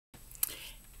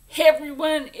Hey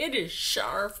everyone, it is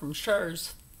Char from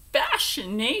Char's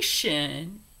Fashion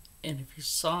Nation. And if you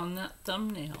saw in that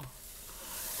thumbnail,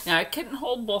 now I couldn't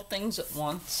hold both things at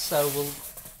once, so we'll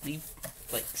leave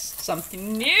like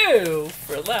something new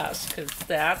for last because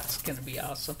that's going to be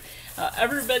awesome.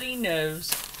 Everybody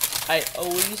knows I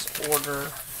always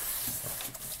order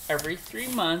every 3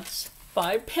 months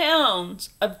 5 pounds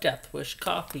of Death Wish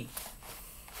coffee.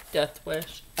 Death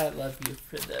Wish, I love you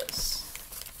for this.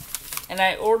 And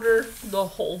I order the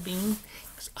whole bean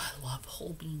because I love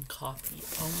whole bean coffee.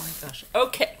 Oh my gosh.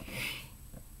 Okay.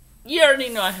 You already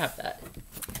know I have that.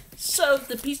 So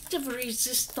the piece de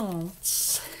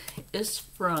resistance is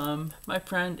from my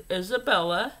friend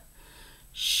Isabella.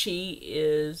 She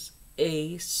is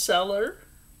a seller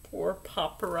for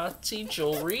paparazzi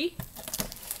jewelry.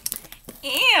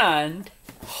 And,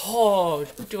 oh,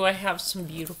 do I have some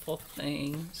beautiful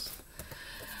things.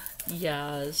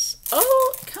 Yes.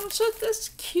 Oh, it comes with this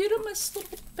cutest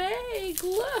little bag.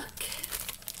 Look.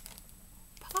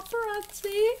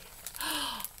 Paparazzi.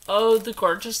 Oh, the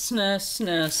gorgeousness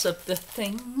of the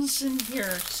things in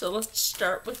here. So let's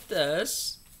start with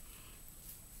this.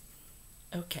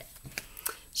 Okay.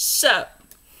 So,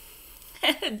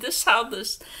 is how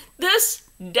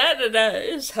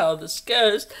this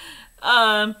goes.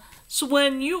 So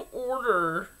when you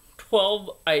order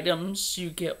 12 items, you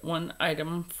get 1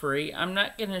 item free. I'm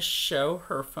not going to show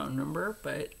her phone number,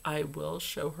 but I will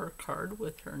show her card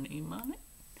with her name on it.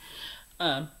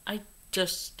 I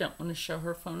just don't want to show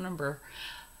her phone number.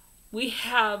 We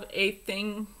have a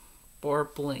thing for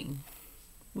Bling.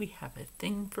 We have a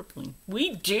thing for Bling.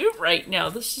 We do right now.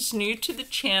 This is new to the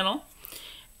channel.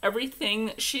 Everything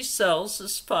that she sells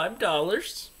is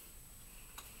 $5.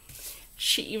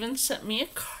 She even sent me a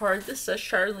card that says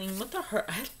Charlene with a heart.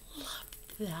 I love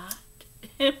that.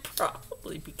 And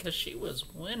probably because she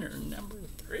was winner number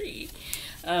 3.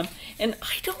 And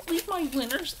I don't leave my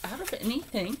winners out of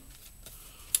anything.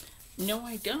 No,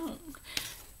 I don't.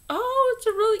 Oh, it's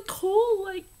a really cool,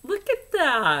 like, look at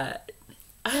that.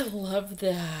 I love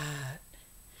that.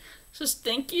 Says,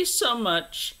 thank you so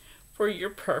much for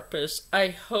your purpose. I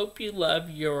hope you love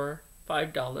your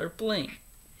 $5 Bling.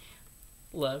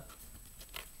 Love,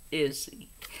 Izzy.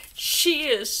 She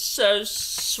is so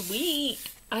sweet.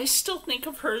 I still think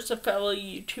of her as a fellow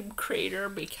YouTube creator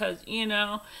because, you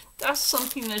know, that's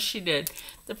something that she did.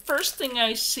 The first thing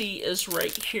I see is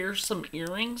right here some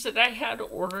earrings that I had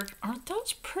ordered. Aren't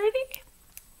those pretty?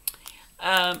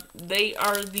 They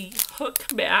are the hook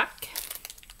back,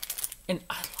 and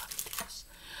I love these.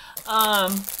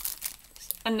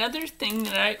 Another thing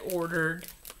that I ordered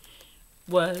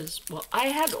was, well, I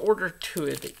had ordered 2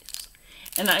 of these.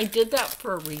 And I did that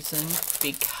for a reason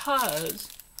because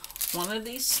one of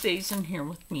these stays in here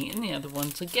with me and the other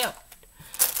one's a gift.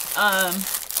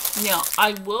 Now,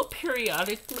 I will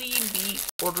periodically be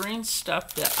ordering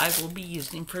stuff that I will be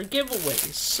using for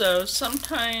giveaways. So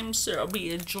sometimes there will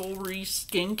be a jewelry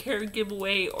skincare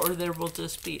giveaway or there will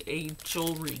just be a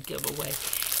jewelry giveaway.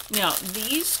 Now,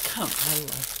 these come, I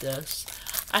love this.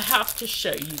 I have to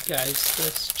show you guys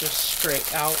this just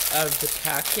straight out of the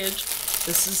package.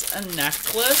 This is a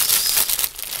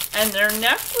necklace, and their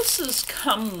necklaces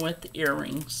come with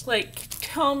earrings. Like,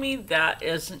 tell me that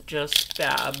isn't just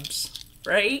fabs,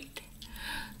 right?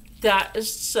 That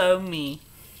is so me.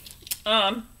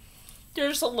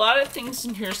 There's a lot of things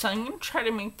in here, so I'm going to try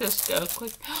to make this go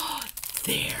quick.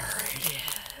 There it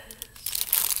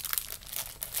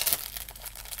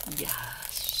is. Yes.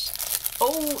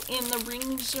 Oh, and the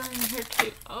rings are in here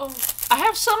too. Oh, I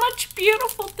have so much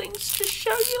beautiful things to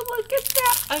show you. Look at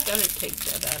that. I gotta take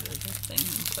that out of the thing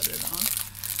and put it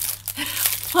on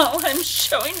while I'm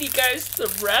showing you guys the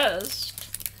rest.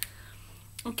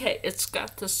 Okay, it's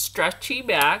got the stretchy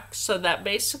back, so that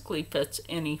basically fits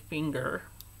any finger.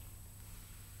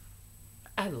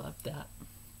 I love that.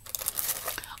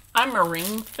 I'm a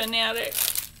ring fanatic.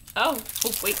 Oh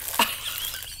wait.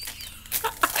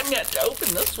 I meant to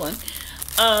open this one.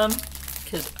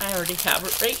 Because I already have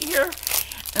it right here.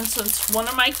 And since one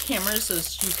of my cameras,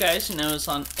 as you guys know, is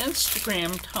on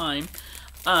Instagram time,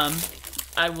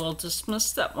 I will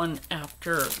dismiss that one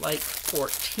after like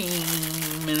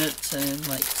 14 minutes and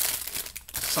like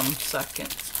some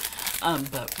seconds.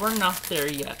 But we're not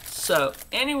there yet. So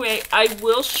anyway, I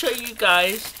will show you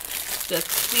guys that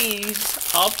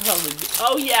these, I'll probably,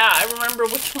 oh yeah, I remember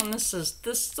which one this is.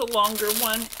 This is the longer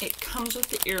one. It comes with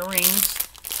the earrings.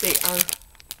 They are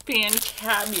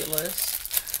fantabulous.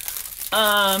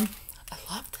 I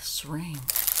love this ring.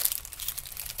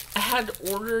 I had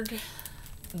ordered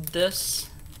this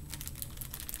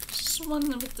one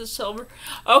with the silver.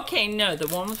 Okay, no, the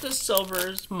one with the silver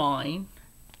is mine.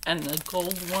 and the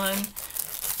gold one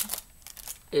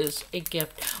is a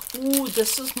gift. Ooh,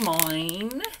 this is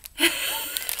mine.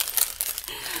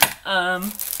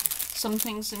 Some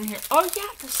things in here. Oh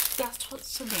yeah, that's what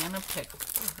Savannah picked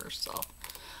for herself.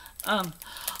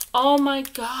 Oh my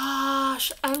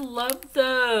gosh, I love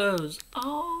those.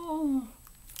 Oh,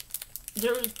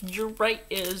 you're right,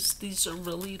 these are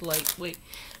really lightweight.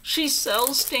 She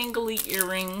sells dangly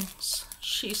earrings.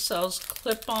 She sells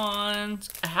clip-ons.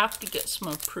 I have to get some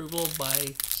approval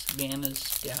by Savannah's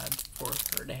dad for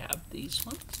her to have these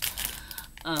ones.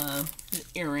 The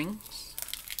earrings.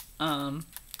 Ooh.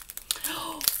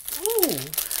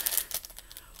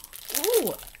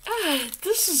 Ooh.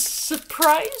 This is a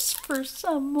surprise for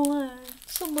someone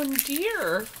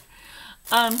dear.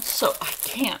 So I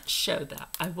can't show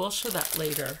that. I will show that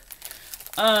later.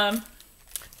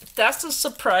 That's a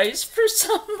surprise for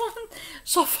someone.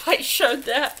 So if I showed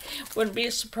that, it wouldn't be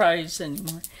a surprise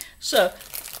anymore. So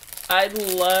I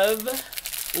love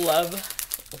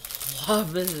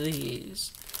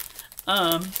these.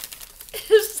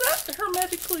 Is that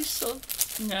hermetically sealed?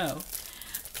 No.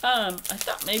 I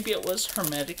thought maybe it was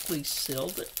hermetically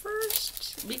sealed at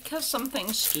first, because some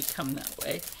things do come that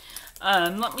way.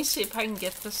 Let me see if I can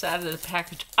get this out of the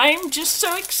package. I am just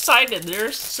so excited.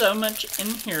 There's so much in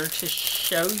here to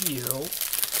show you.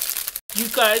 You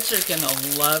guys are going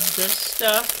to love this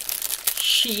stuff.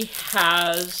 She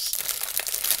has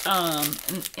an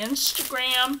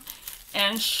Instagram,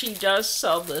 and she does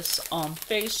sell this on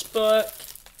Facebook.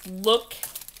 Look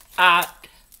at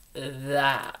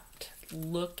that.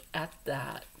 Look at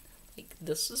that. Like,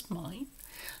 this is mine.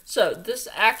 So this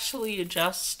actually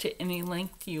adjusts to any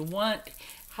length you want.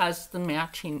 Has the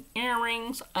matching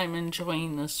earrings. I'm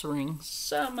enjoying this ring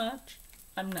so much.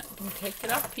 I'm not going to take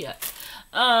it off yet.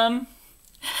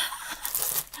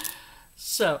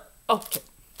 So, okay.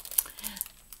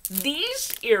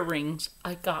 These earrings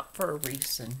I got for a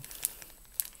reason.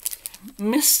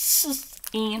 Mrs.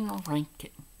 Anne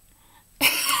Rankin.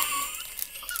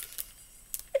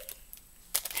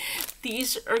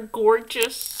 These are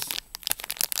gorgeous.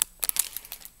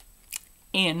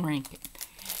 Anne Rankin.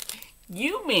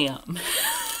 You, ma'am,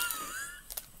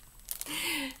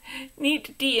 need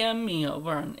to DM me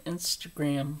over on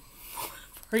Instagram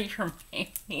for your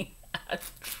mailing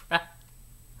address.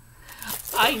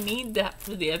 I need that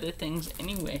for the other things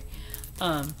anyway.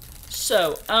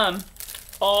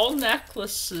 All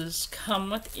necklaces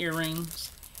come with earrings.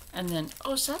 And then,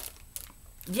 oh, is that?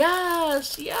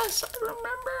 Yes, I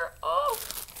remember. Oh,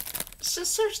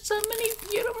 there's so many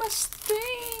beautiful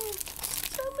things.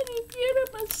 So many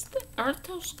beautiful things. Aren't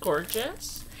those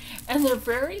gorgeous? And they're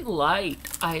very light.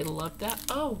 I love that.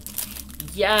 Oh,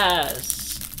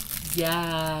 yes.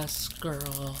 Yes,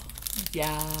 girl.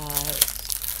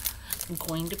 Yes. I'm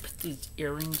going to put these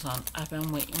earrings on. I've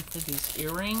been waiting for these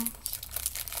earrings.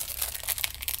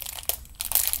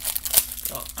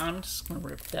 So I'm just going to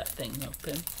rip that thing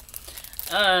open.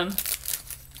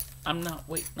 I'm not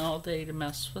waiting all day to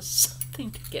mess with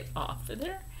something to get off of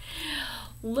there.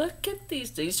 Look at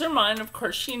these. These are mine, of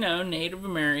course, you know, Native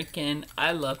American.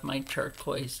 I love my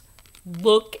turquoise.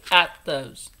 Look at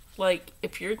those. Like,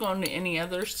 if you're going to any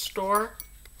other store,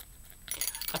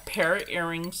 a pair of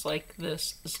earrings like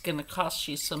this is going to cost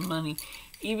you some money.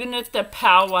 Even at the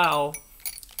powwow,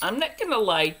 I'm not going to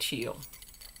lie to you.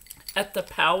 At the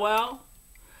powwow,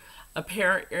 a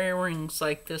pair of earrings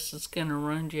like this is going to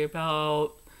run you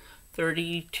about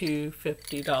 $30 to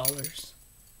 $50.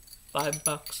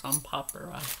 $5 on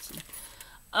paparazzi.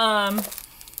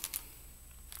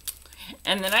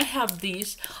 And then I have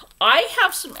these. I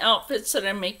have some outfits that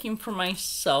I'm making for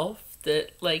myself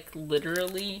that, like,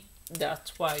 literally,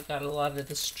 that's why I got a lot of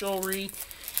this jewelry.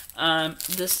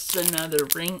 This is another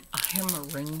ring. I am a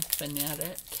ring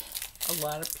fanatic. A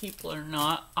lot of people are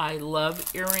not. I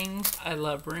love earrings. I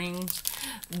love rings.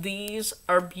 These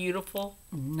are beautiful.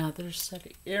 Another set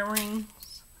of earrings.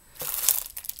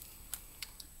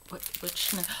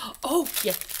 Which now? Oh,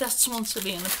 yeah, that's the one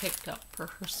Savannah picked up for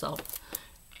herself.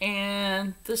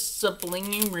 And this is a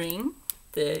blingy ring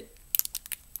that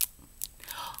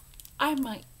I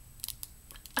might,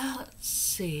 let's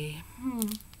see.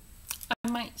 I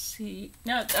might see.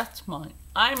 No, that's mine.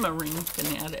 I'm a ring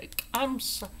fanatic. I'm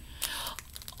so.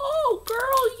 Oh,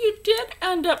 girl, you did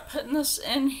end up putting this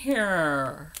in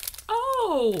here.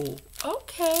 Oh,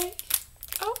 okay.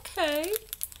 Okay.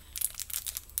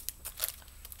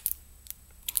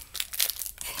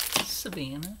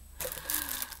 Savannah.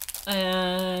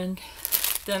 And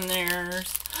then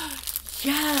there's,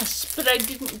 yes, but I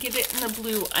didn't get it in the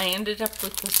blue. I ended up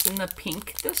with this in the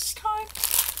pink this time.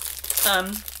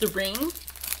 The ring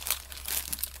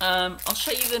I'll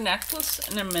show you the necklace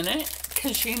in a minute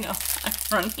because you know I'm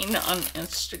running on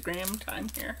Instagram time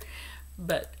here.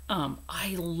 But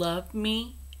I love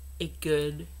me a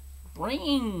good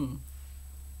ring.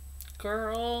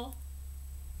 Girl,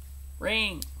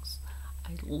 rings.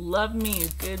 I love me a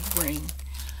good ring.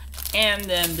 And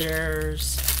then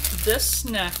there's this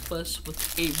necklace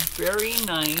with a very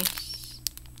nice,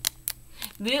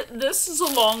 this is a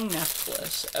long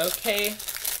necklace, okay?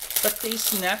 But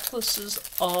these necklaces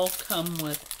all come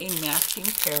with a matching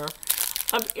pair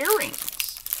of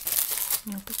earrings.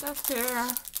 I'm gonna put that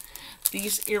there.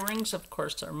 These earrings, of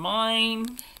course, are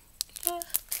mine. Yeah.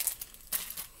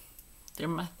 They're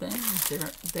my thing.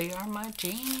 They are my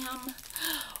jam.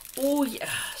 Oh,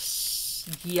 yes.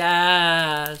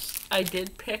 Yes. I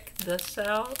did pick this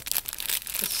out.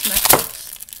 This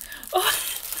necklace. Oh,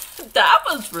 that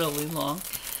was really long.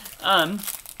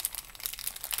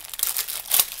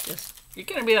 You're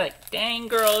going to be like, dang,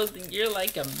 girl, you're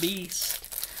like a beast.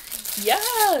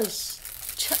 Yes.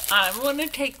 I want to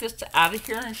take this out of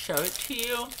here and show it to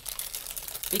you.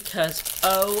 Because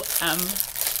OMG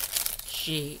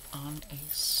on a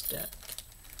stick.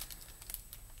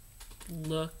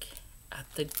 Look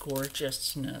at the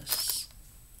gorgeousness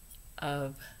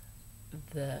of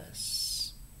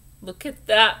this. Look at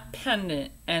that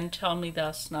pendant and tell me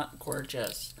that's not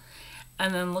gorgeous.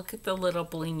 And then look at the little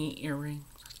blingy earrings.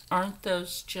 Aren't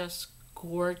those just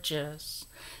gorgeous?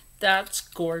 That's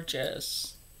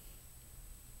gorgeous.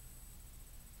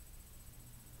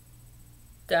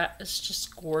 That is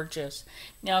just gorgeous.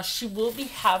 Now, she will be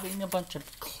having a bunch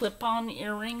of clip-on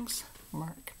earrings.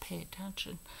 Mark, pay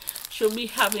attention. She'll be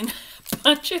having a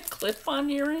bunch of clip-on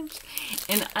earrings.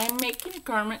 And I'm making a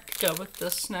garment to go with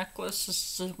this necklace.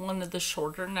 This is one of the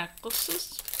shorter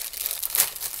necklaces.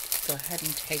 Go ahead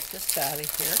and take this out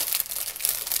of here.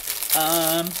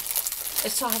 I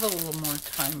still have a little more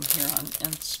time here on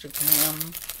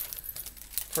Instagram.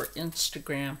 For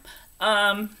Instagram.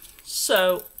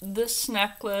 So this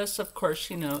necklace, of course,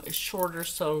 you know, is shorter,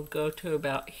 so it'll go to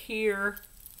about here.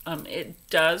 It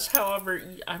does, however,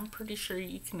 I'm pretty sure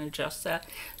you can adjust that.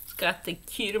 It's got the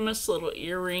cutest little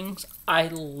earrings. I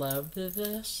love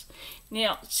this.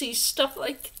 Now, see, stuff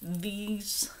like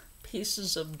these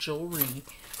pieces of jewelry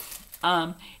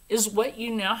is what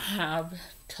you now have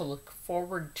to look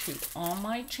forward to on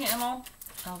my channel.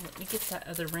 Oh, let me get that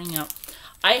other ring out.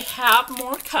 I have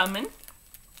more coming.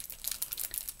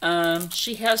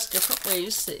 She has different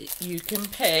ways that you can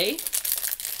pay.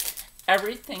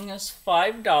 Everything is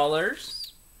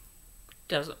 $5.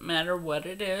 Doesn't matter what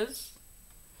it is.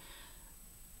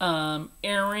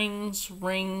 Earrings,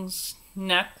 rings,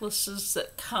 necklaces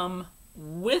that come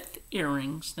with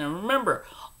earrings. Now remember,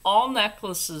 all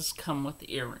necklaces come with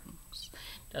earrings.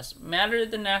 Doesn't matter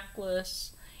the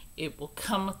necklace. It will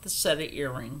come with the set of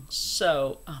earrings.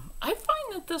 So I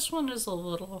find that this one is a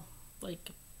little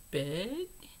like big.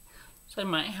 So I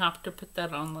might have to put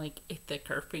that on like a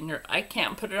thicker finger. I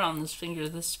can't put it on this finger.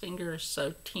 This finger is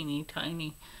so teeny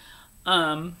tiny.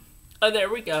 Oh, there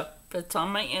we go. It's on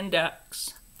my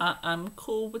index. I'm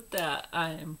cool with that.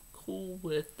 I am cool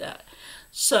with that.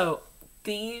 So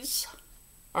these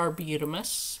are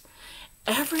beautimous.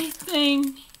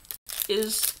 Everything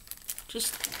is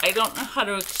just, I don't know how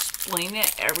to explain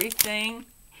it. Everything.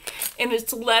 And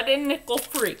it's lead and nickel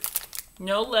free.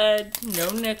 No lead, no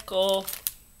nickel.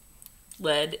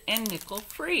 Lead and nickel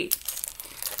free.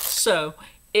 So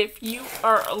if you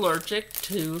are allergic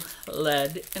to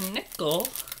lead and nickel,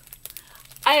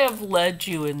 I have led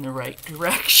you in the right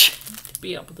direction to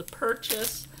be able to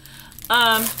purchase.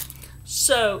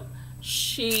 So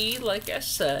she, like I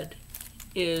said,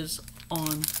 is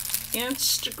on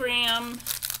Instagram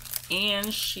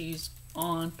and she's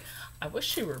on, I wish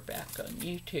she were back on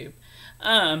YouTube.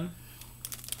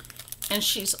 And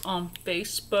she's on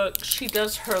Facebook. She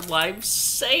does her live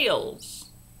sales.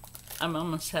 I'm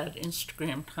almost at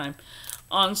Instagram time.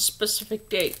 On specific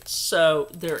dates. So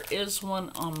there is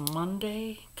one on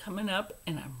Monday coming up.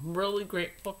 And I'm really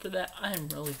grateful for that. I am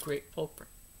really grateful for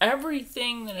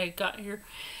everything that I got here.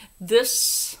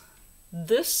 This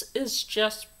is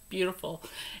just beautiful.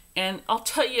 And I'll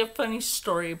tell you a funny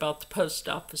story about the post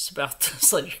office about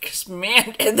this later, because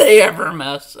man, did they ever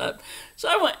mess up. So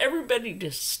I want everybody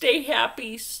to stay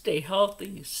happy, stay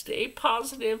healthy, stay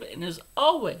positive, and as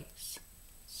always,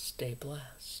 stay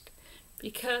blessed.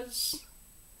 Because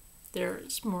there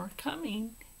is more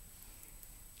coming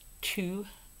to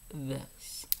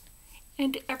this.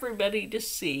 And everybody to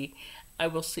see. I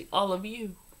will see all of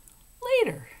you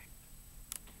later.